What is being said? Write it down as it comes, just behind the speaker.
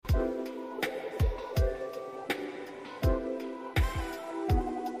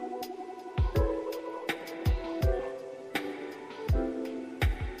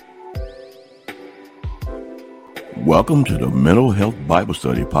Welcome to the Mental Health Bible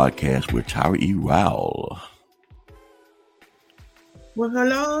Study Podcast with Tyra E. Rowell. Well,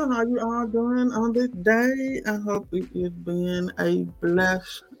 hello. How you all doing on this day? I hope it has been a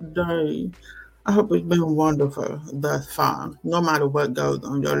blessed day. I hope it's been wonderful thus far. No matter what goes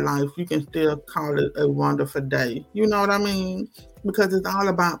on in your life, you can still call it a wonderful day. You know what I mean? Because it's all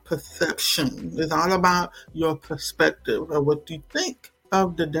about perception. It's all about your perspective of what you think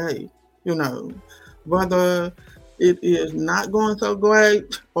of the day. You know, whether it is not going so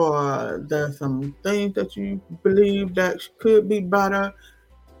great or there's some things that you believe that could be better,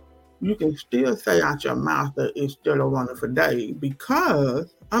 you can still say out your mouth that it's still a wonderful day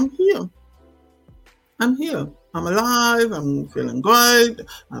because I'm here. I'm here. I'm alive. I'm feeling great.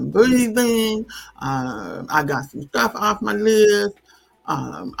 I'm breathing. I got some stuff off my list.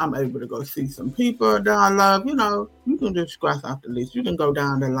 I'm able to go see some people that I love. You know, you can just scratch off the list. You can go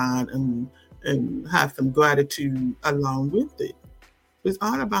down the line and have some gratitude along with it. It's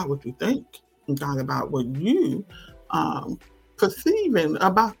all about what you think. It's all about what you perceiving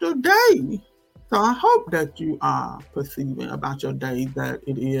about your day. So I hope that you are perceiving about your day that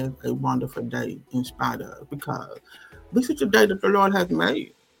it is a wonderful day in spite of, because this is the day that the Lord has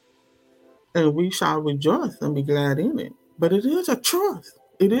made. And we shall rejoice and be glad in it. But it is a choice.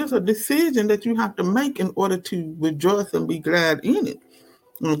 It is a decision that you have to make in order to rejoice and be glad in it.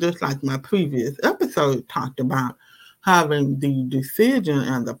 And just like my previous episode talked about, having the decision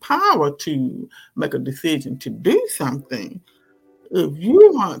and the power to make a decision to do something. If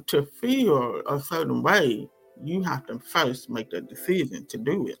you want to feel a certain way, you have to first make the decision to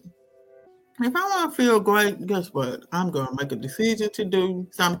do it. If I want to feel great, guess what? I'm going to make a decision to do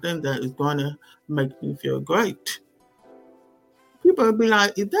something that is going to make me feel great. People will be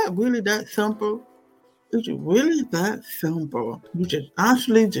like, is that really that simple? Is it really that simple? You just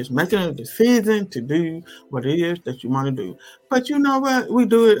actually just making a decision to do what it is that you want to do. But you know what? We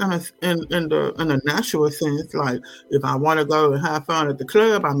do it in a natural sense. Like if I want to go and have fun at the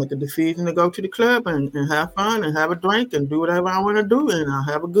club, I make a decision to go to the club and have fun and have a drink and do whatever I want to do, and I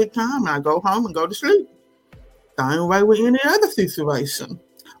have a good time. And I go home and go to sleep. Same way with any other situation.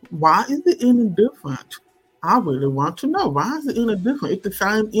 Why is it any different? I really want to know. Why is it any different? It's the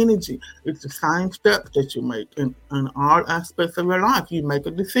same energy. It's the same steps that you make in all aspects of your life. You make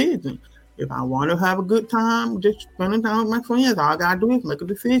a decision. If I want to have a good time, just spending time with my friends, all I got to do is make a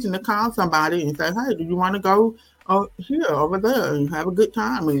decision to call somebody and say, hey, do you want to go here, over there, and have a good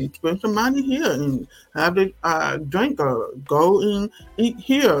time and spend some money here and have a drink or go and eat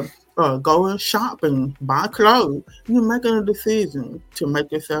here or go and shop and buy clothes? You're making a decision to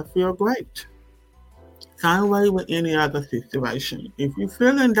make yourself feel great. Same way with any other situation. If you're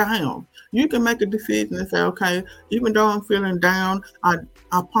feeling down, you can make a decision and say, okay, even though I'm feeling down, I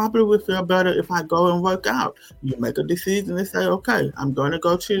probably would feel better if I go and work out. You make a decision and say, okay, I'm going to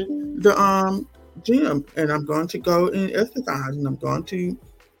go to the gym and I'm going to go and exercise and I'm going to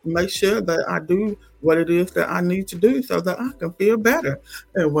make sure that I do what it is that I need to do so that I can feel better.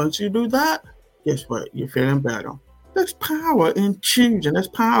 And once you do that, guess what? You're feeling better. There's power in choosing. There's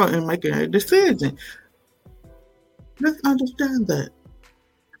power in making a decision. Let's understand that.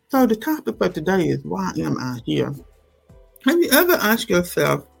 So the topic for today is, why am I here? Have you ever asked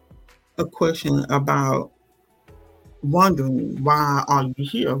yourself a question about wondering, why are you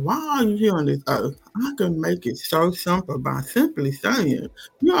here? Why are you here on this earth? I can make it so simple by simply saying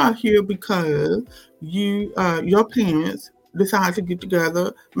you are here because your parents decided to get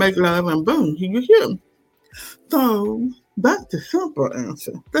together, make love, and boom, you're here. So that's the simple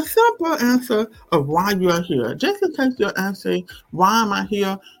answer. The simple answer of why you are here. Just in case you're answering, why am I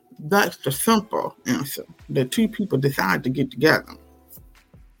here? That's the simple answer. The two people decide to get together.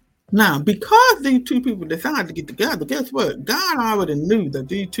 Now, because these two people decided to get together, guess what? God already knew that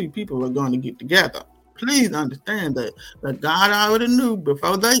these two people were going to get together. Please understand that God already knew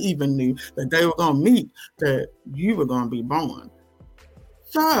before they even knew that they were going to meet, that you were going to be born.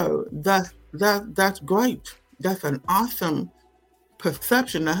 So that's great. That's an awesome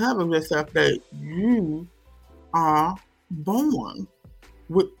perception to have of yourself, that you are born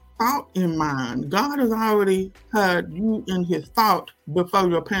with thought in mind. God has already had you in his thought before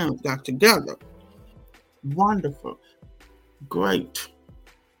your parents got together. Wonderful. Great.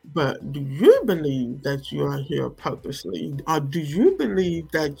 But do you believe that you are here purposely? Or do you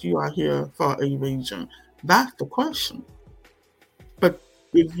believe that you are here for a reason? That's the question. But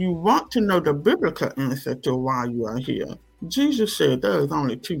if you want to know the biblical answer to why you are here, Jesus said there is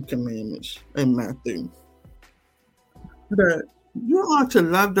only 2 commandments in Matthew. That you are to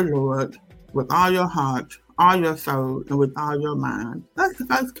love the Lord with all your heart, all your soul and with all your mind. That's the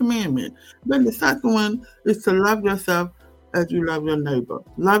first commandment. Then the second one is to love yourself as you love your neighbor.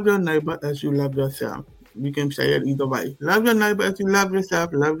 Love your neighbor as you love yourself. You can say it either way. Love your neighbor as you love yourself.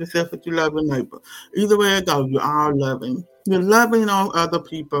 Love yourself as you love your neighbor. Either way it goes, you're all loving. You're loving on other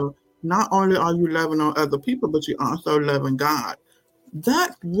people. Not only are you loving on other people, but you're also loving God.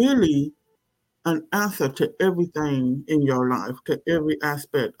 That's really an answer to everything in your life, to every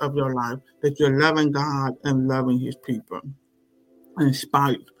aspect of your life, that you're loving God and loving His people, in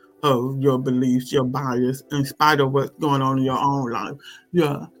spite of your beliefs, your bias, in spite of what's going on in your own life.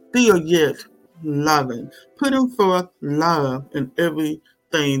 You're still yet loving, putting forth love in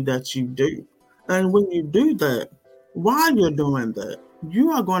everything that you do. And when you do that, while you're doing that,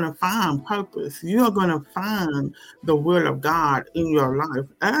 you are going to find purpose. You are going to find the will of God in your life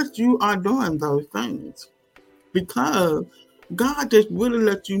as you are doing those things. Because God just really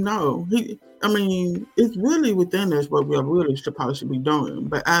let you know. It's really within us what we're really supposed to be doing.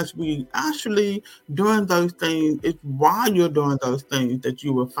 But as we actually doing those things, it's while you're doing those things that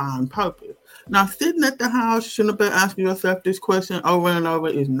you will find purpose. Now, sitting at the house, shouldn't have been asking yourself this question over and over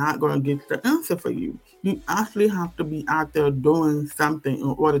is not going to get the answer for you. You actually have to be out there doing something in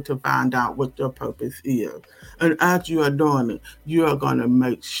order to find out what your purpose is. And as you are doing it, you are going to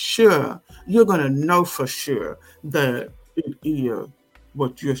make sure, you're going to know for sure that it is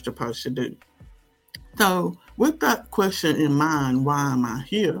what you're supposed to do. So with that question in mind, why am I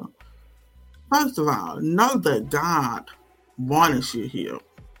here? First of all, know that God wanted you here.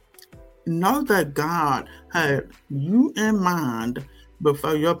 Know that God had you in mind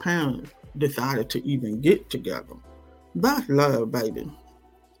before your parents decided to even get together. That's love, baby.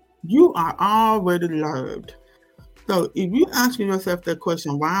 You are already loved. So if you're asking yourself that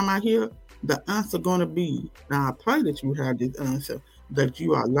question, why am I here? The answer going to be, now I pray that you have this answer, that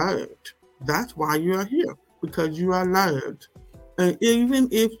you are loved. That's why you are here, because you are loved. And even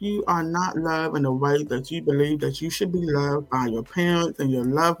if you are not loved in a way that you believe that you should be loved by your parents and your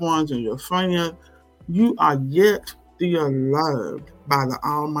loved ones and your friends, you are yet still loved by the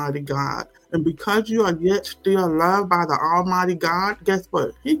Almighty God. And because you are yet still loved by the Almighty God, guess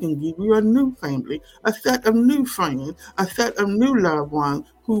what? He can give you a new family, a set of new friends, a set of new loved ones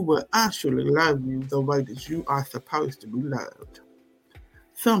who will actually love you the way that you are supposed to be loved.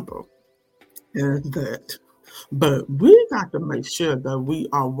 Simple as that. But we got to make sure that we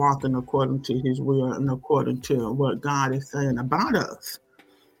are walking according to His will and according to what God is saying about us.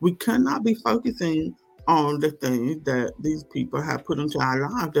 We cannot be focusing on the things that these people have put into our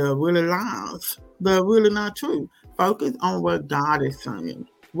lives. They're really lies. They're really not true. Focus on what God is saying.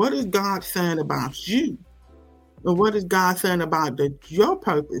 What is God saying about you? And what is God saying about that your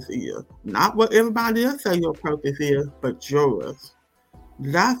purpose is? Not what everybody else say your purpose is, but yours.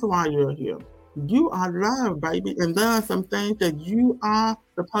 That's why you're here. You are loved, baby. And there are some things that you are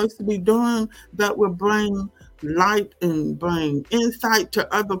supposed to be doing that will bring light and bring insight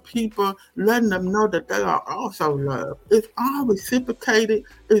to other people, letting them know that they are also loved. It's all reciprocated.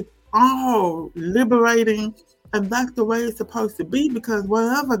 It's all liberating. And that's the way it's supposed to be, because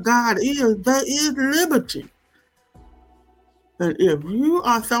wherever God is, there is liberty. And if you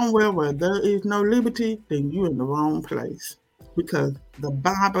are somewhere where there is no liberty, then you're in the wrong place. Because the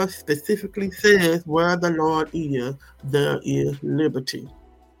Bible specifically says where the Lord is, there is liberty.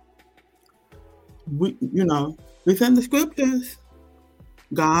 It's in the scriptures.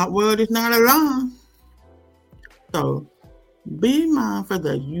 God's word is not a lie. So be mindful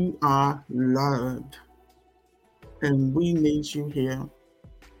that you are loved. And we need you here.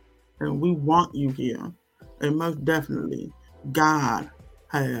 And we want you here. And most definitely, God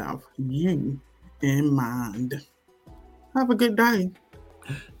have you in mind. Have a good day.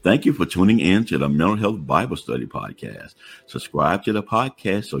 Thank you for tuning in to the Mental Health Bible Study Podcast. Subscribe to the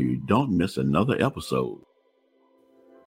podcast so you don't miss another episode.